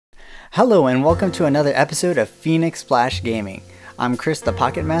Hello and welcome to another episode of Phoenix Splash Gaming. I'm Chris the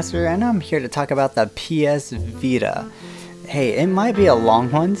Pocket Master and I'm here to talk about the PSvita. Hey, it might be a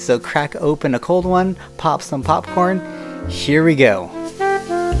long one, so crack open a cold one, pop some popcorn, here we go.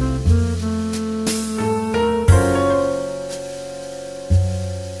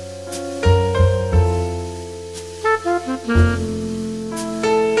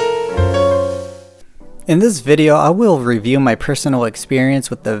 In this video, I will review my personal experience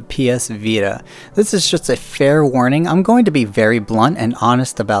with the PSvita. This is just a fair warning. I'm going to be very blunt and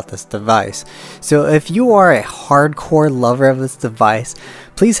honest about this device. So if you are a hardcore lover of this device,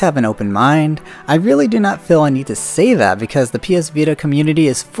 please have an open mind. I really do not feel I need to say that because the PSvita community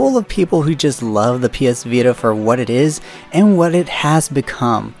is full of people who just love the PSvita for what it is and what it has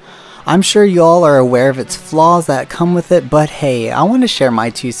become. I'm sure you all are aware of its flaws that come with it, but hey, I want to share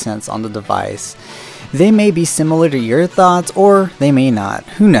my 2 cents on the device. They may be similar to your thoughts, or they may not,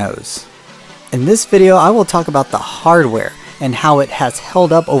 who knows. In this video, I will talk about the hardware and how it has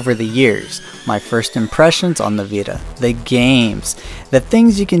held up over the years, my first impressions on the Vita, the games, the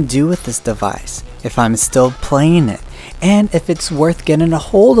things you can do with this device, if I'm still playing it, and if it's worth getting a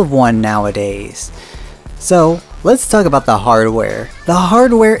hold of one nowadays. So, let's talk about the hardware. The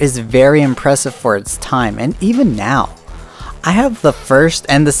hardware is very impressive for its time, and even now. I have the first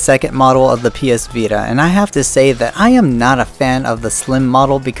and the second model of the PSvita, and I have to say that I am not a fan of the slim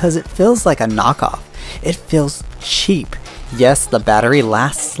model because it feels like a knockoff. It feels cheap. Yes, the battery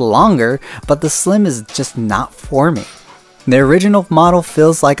lasts longer, but the slim is just not for me. The original model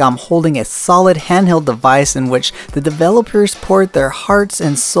feels like I'm holding a solid handheld device in which the developers poured their hearts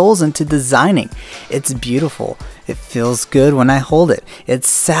and souls into designing. It's beautiful. It feels good when I hold it. It's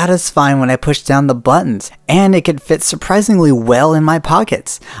satisfying when I push down the buttons, and it can fit surprisingly well in my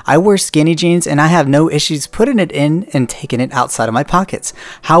pockets. I wear skinny jeans and I have no issues putting it in and taking it outside of my pockets.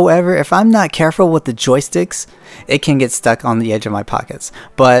 However, if I'm not careful with the joysticks, it can get stuck on the edge of my pockets.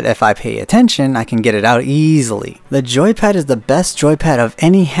 But if I pay attention, I can get it out easily. The joypad is the best joypad of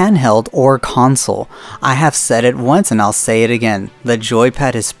any handheld or console. I have said it once and I'll say it again. The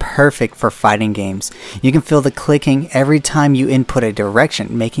joypad is perfect for fighting games. You can feel the clicking every time you input a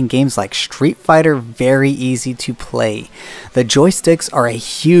direction, making games like Street Fighter very easy to play. The joysticks are a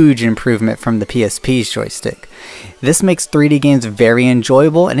huge improvement from the PSP's joystick. This makes 3D games very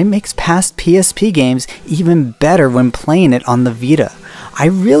enjoyable, and it makes past PSP games even better when playing it on the Vita. I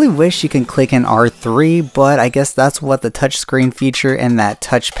really wish you can click in R3, but I guess that's what the touchscreen feature and that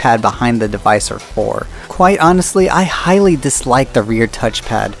touchpad behind the device are for. Quite honestly, I highly dislike the rear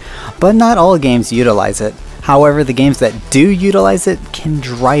touchpad, but not all games utilize it. However, the games that do utilize it can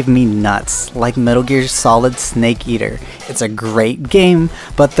drive me nuts, like Metal Gear Solid Snake Eater. It's a great game,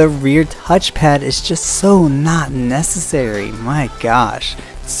 but the rear touchpad is just so not necessary. My gosh,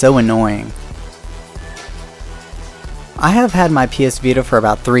 it's so annoying. I have had my PSvita for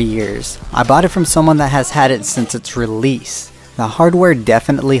about 3 years. I bought it from someone that has had it since its release. The hardware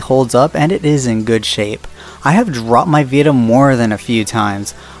definitely holds up and it is in good shape. I have dropped my Vita more than a few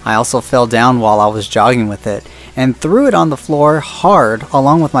times. I also fell down while I was jogging with it and threw it on the floor hard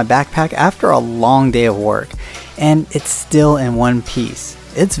along with my backpack after a long day of work, and it's still in one piece.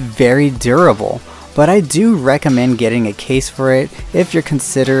 It's very durable, but I do recommend getting a case for it if you're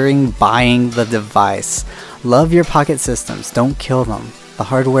considering buying the device. Love your pocket systems, don't kill them. The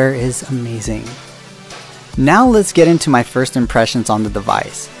hardware is amazing. Now let's get into my first impressions on the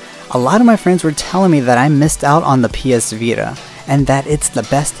device. A lot of my friends were telling me that I missed out on the PSvita and that it's the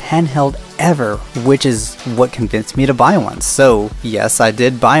best handheld ever, which is what convinced me to buy one. So yes, I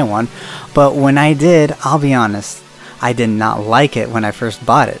did buy one, but when I did, I'll be honest, I did not like it when I first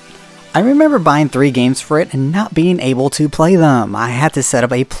bought it. I remember buying 3 games for it and not being able to play them. I had to set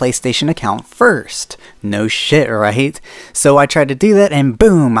up a PlayStation account first. No shit, right? So I tried to do that and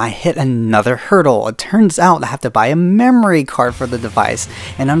boom, I hit another hurdle. It turns out I have to buy a memory card for the device,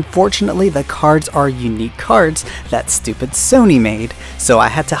 and unfortunately the cards are unique cards that stupid Sony made, so I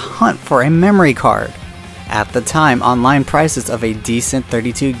had to hunt for a memory card. At the time, online prices of a decent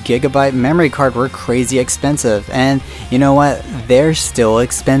 32GB memory card were crazy expensive, and you know what? They're still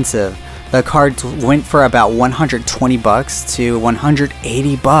expensive. The cards went for about 120 bucks to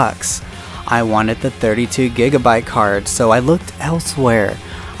 180 bucks. I wanted the 32GB card, so I looked elsewhere.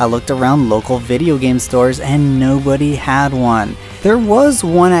 I looked around local video game stores and nobody had one. There was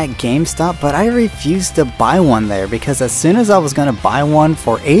one at GameStop, but I refused to buy one there because as soon as I was gonna buy one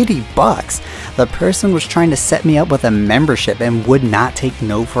for 80 bucks, the person was trying to set me up with a membership and would not take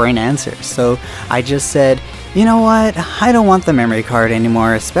no for an answer. So I just said, you know what, I don't want the memory card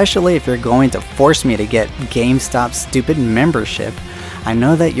anymore, especially if you're going to force me to get GameStop's stupid membership. I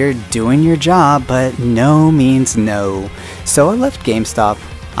know that you're doing your job, but no means no. So I left GameStop.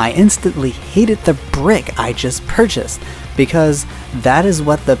 I instantly hated the brick I just purchased, because that is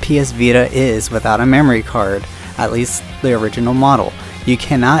what the PS Vita is without a memory card, at least the original model. You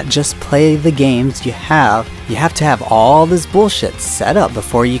cannot just play the games you have to have all this bullshit set up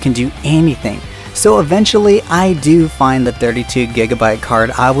before you can do anything. So eventually I do find the 32GB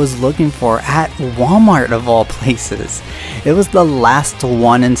card I was looking for at Walmart of all places. It was the last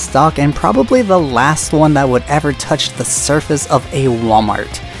one in stock and probably the last one that would ever touch the surface of a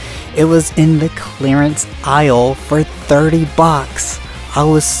Walmart. It was in the clearance aisle for 30 bucks. I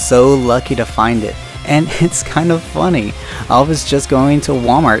was so lucky to find it. And it's kind of funny. I was just going to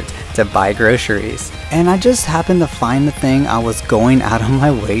Walmart to buy groceries, and I just happened to find the thing I was going out of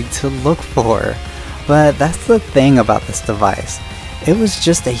my way to look for. But that's the thing about this device. It was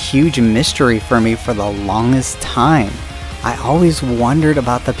just a huge mystery for me for the longest time. I always wondered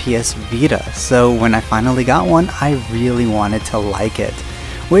about the PS Vita, so when I finally got one, I really wanted to like it.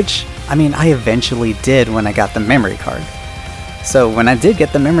 Which, I eventually did when I got the memory card. So when I did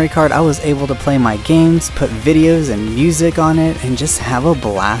get the memory card, I was able to play my games, put videos and music on it, and just have a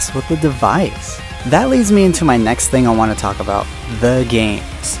blast with the device. That leads me into my next thing I want to talk about, the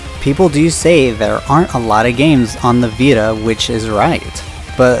games. People do say there aren't a lot of games on the Vita, which is right.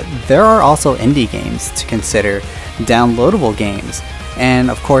 But there are also indie games to consider, downloadable games, and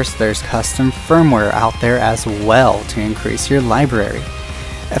of course there's custom firmware out there as well to increase your library.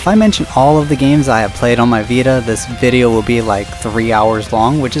 If I mention all of the games I have played on my Vita, this video will be like 3 hours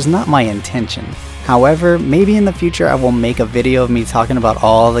long, which is not my intention. However, maybe in the future I will make a video of me talking about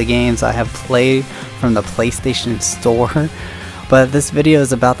all the games I have played from the PlayStation Store. But this video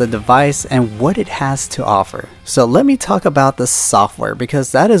is about the device and what it has to offer. So let me talk about the software,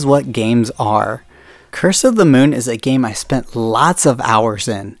 because that is what games are. Curse of the Moon is a game I spent lots of hours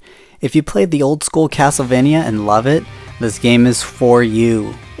in. If you played the old school Castlevania and love it, this game is for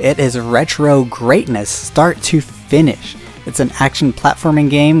you. It is retro greatness start to finish. It's an action platforming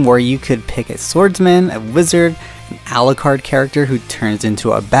game where you could pick a swordsman, a wizard, an Alucard character who turns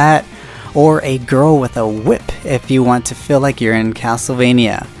into a bat, or a girl with a whip if you want to feel like you're in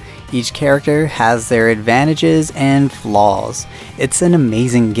Castlevania. Each character has their advantages and flaws. It's an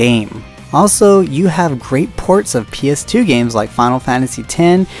amazing game. Also, you have great ports of PS2 games like Final Fantasy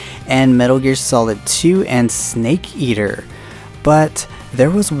X and Metal Gear Solid 2 and Snake Eater. But there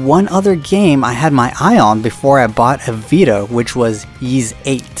was one other game I had my eye on before I bought a Vita, which was Ys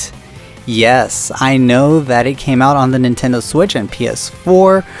 8. Yes, I know that it came out on the Nintendo Switch and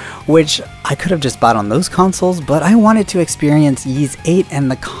PS4, which I could have just bought on those consoles, but I wanted to experience Ys 8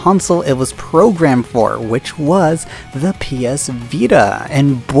 and the console it was programmed for, which was the PS Vita,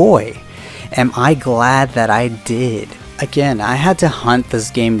 and boy, am I glad that I did. Again, I had to hunt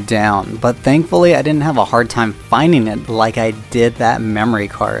this game down, but thankfully I didn't have a hard time finding it like I did that memory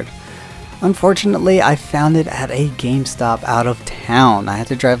card. Unfortunately, I found it at a GameStop out of town. I had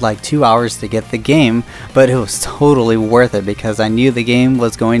to drive like 2 hours to get the game, but it was totally worth it because I knew the game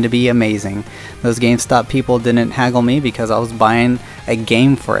was going to be amazing. Those GameStop people didn't haggle me because I was buying a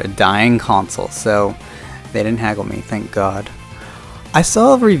game for a dying console, so they didn't haggle me, thank God. I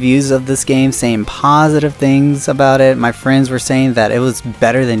saw reviews of this game saying positive things about it. My friends were saying that it was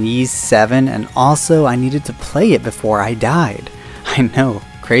better than Ys 7, and also I needed to play it before I died. I know,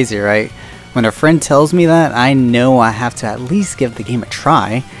 crazy, right? When a friend tells me that, I know I have to at least give the game a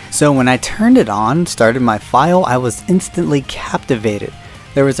try. So when I turned it on, started my file, I was instantly captivated.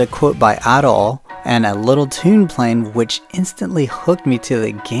 There was a quote by Adol and a little tune playing which instantly hooked me to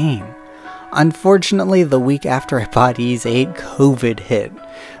the game. Unfortunately, the week after I bought Ys 8, COVID hit,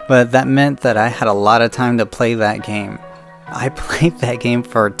 but that meant that I had a lot of time to play that game. I played that game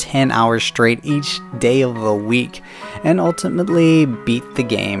for 10 hours straight each day of the week, and ultimately beat the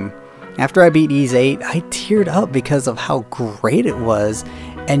game. After I beat Ys 8, I teared up because of how great it was,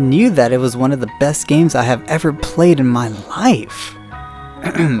 and knew that it was one of the best games I have ever played in my life.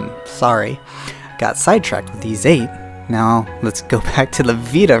 Sorry, got sidetracked with Ys 8. Now, let's go back to the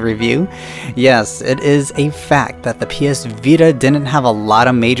Vita review. Yes, it is a fact that the PS Vita didn't have a lot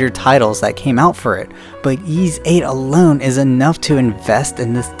of major titles that came out for it, but Ys 8 alone is enough to invest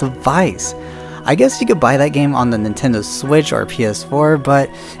in this device. I guess you could buy that game on the Nintendo Switch or PS4, but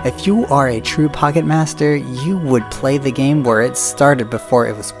if you are a true Pocket Master, you would play the game where it started before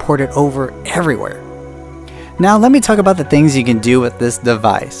it was ported over everywhere. Now let me talk about the things you can do with this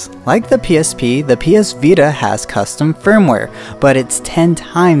device. Like the PSP, the PS Vita has custom firmware, but it's 10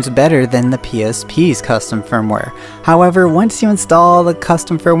 times better than the PSP's custom firmware. However, once you install the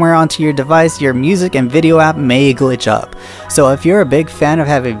custom firmware onto your device, your music and video app may glitch up. So if you're a big fan of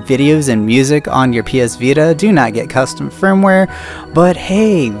having videos and music on your PS Vita, do not get custom firmware. But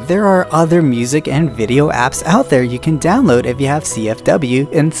hey, there are other music and video apps out there you can download if you have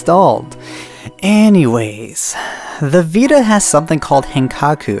CFW installed. Anyways, the Vita has something called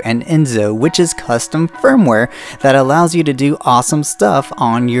Henkaku and Enzo, which is custom firmware that allows you to do awesome stuff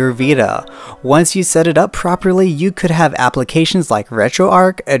on your Vita. Once you set it up properly, you could have applications like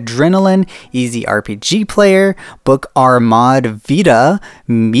RetroArch, Adrenaline, Easy RPG Player, Book R Mod Vita,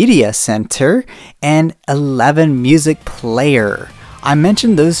 Media Center, and 11 Music Player. I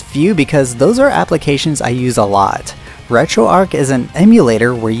mentioned those few because those are applications I use a lot. RetroArch is an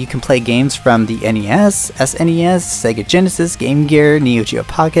emulator where you can play games from the NES, SNES, Sega Genesis, Game Gear, Neo Geo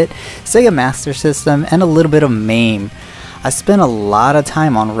Pocket, Sega Master System, and a little bit of MAME. I spend a lot of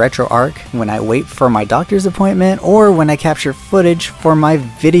time on RetroArch when I wait for my doctor's appointment or when I capture footage for my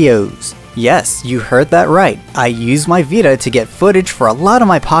videos. Yes, you heard that right. I use my Vita to get footage for a lot of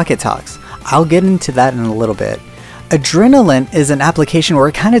my Pocket Talks. I'll get into that in a little bit. Adrenaline is an application where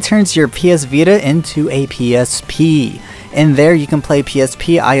it kind of turns your PS Vita into a PSP. In there you can play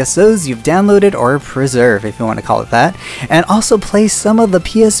PSP ISOs you've downloaded or preserve if you want to call it that, and also play some of the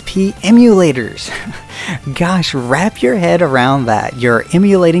PSP emulators. Gosh, wrap your head around that. You're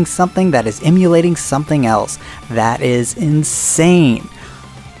emulating something that is emulating something else. That is insane.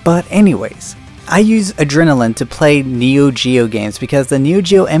 But anyways, I use Adrenaline to play Neo Geo games because the Neo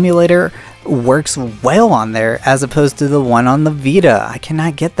Geo emulator works well on there as opposed to the one on the Vita. I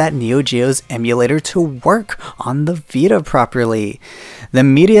cannot get that Neo Geo's emulator to work on the Vita properly. The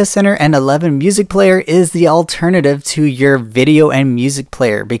Media Center and 11 Music Player is the alternative to your video and music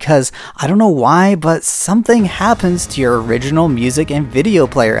player because I don't know why, but something happens to your original music and video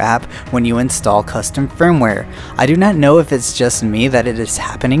player app when you install custom firmware. I do not know if it's just me that it is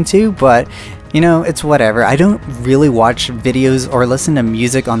happening to, but you know, it's whatever. I don't really watch videos or listen to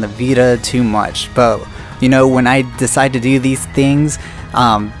music on the Vita too much, but you know, when I decide to do these things,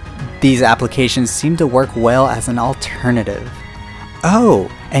 these applications seem to work well as an alternative.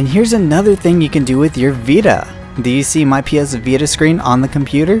 Oh, and here's another thing you can do with your Vita. Do you see my PS Vita screen on the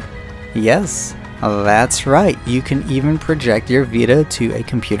computer? Yes, that's right. You can even project your Vita to a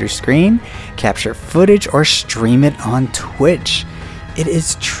computer screen, capture footage, or stream it on Twitch. It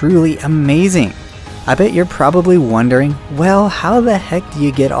is truly amazing. I bet you're probably wondering, well, how the heck do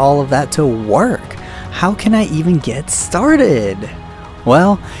you get all of that to work? How can I even get started?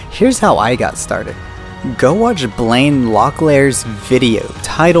 Well, here's how I got started. Go watch Blaine Locklair's video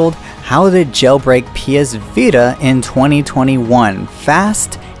titled How to Jailbreak PS Vita in 2021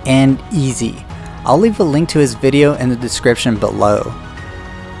 Fast and Easy. I'll leave a link to his video in the description below.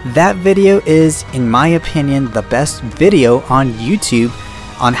 That video is, in my opinion, the best video on YouTube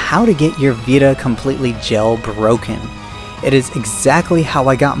on how to get your Vita completely jailbroken. It is exactly how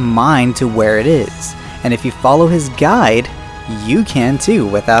I got mine to where it is, and if you follow his guide, you can too,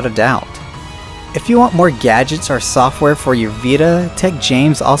 without a doubt. If you want more gadgets or software for your Vita, Tech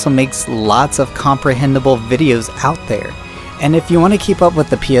James also makes lots of comprehensible videos out there. And if you want to keep up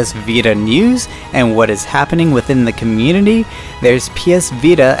with the PS Vita news and what is happening within the community, there's PS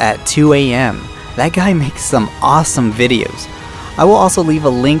Vita at 2 AM. That guy makes some awesome videos. I will also leave a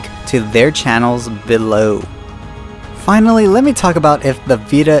link to their channels below. Finally, let me talk about if the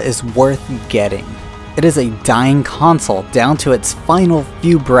Vita is worth getting. It is a dying console down to its final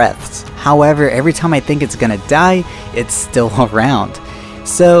few breaths. However, every time I think it's gonna die, it's still around.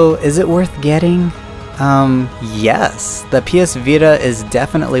 So, is it worth getting? Yes, the PS Vita is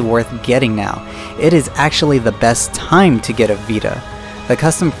definitely worth getting now. It is actually the best time to get a Vita. The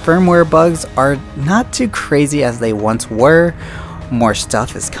custom firmware bugs are not too crazy as they once were. More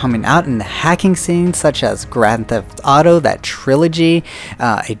stuff is coming out in the hacking scene, such as Grand Theft Auto, that trilogy,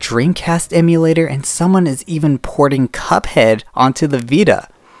 a Dreamcast emulator, and someone is even porting Cuphead onto the Vita.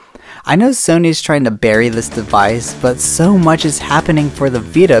 I know Sony's trying to bury this device, but so much is happening for the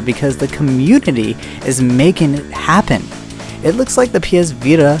Vita because the community is making it happen. It looks like the PS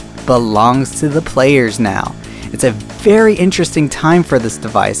Vita belongs to the players now. It's a very interesting time for this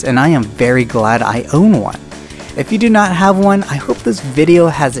device, and I am very glad I own one. If you do not have one, I hope this video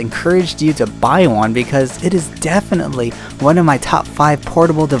has encouraged you to buy one because it is definitely one of my top 5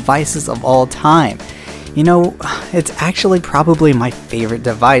 portable devices of all time. You know, it's actually probably my favorite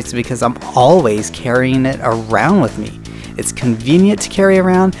device because I'm always carrying it around with me. It's convenient to carry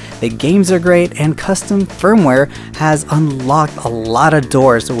around, the games are great, and custom firmware has unlocked a lot of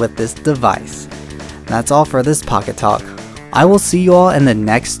doors with this device. That's all for this Pocket Talk. I will see you all in the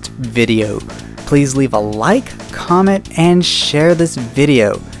next video. Please leave a like, comment, and share this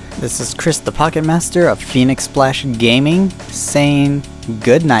video. This is Chris the Pocket Master of Phoenix Splash Gaming saying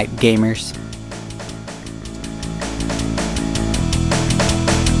good night, gamers.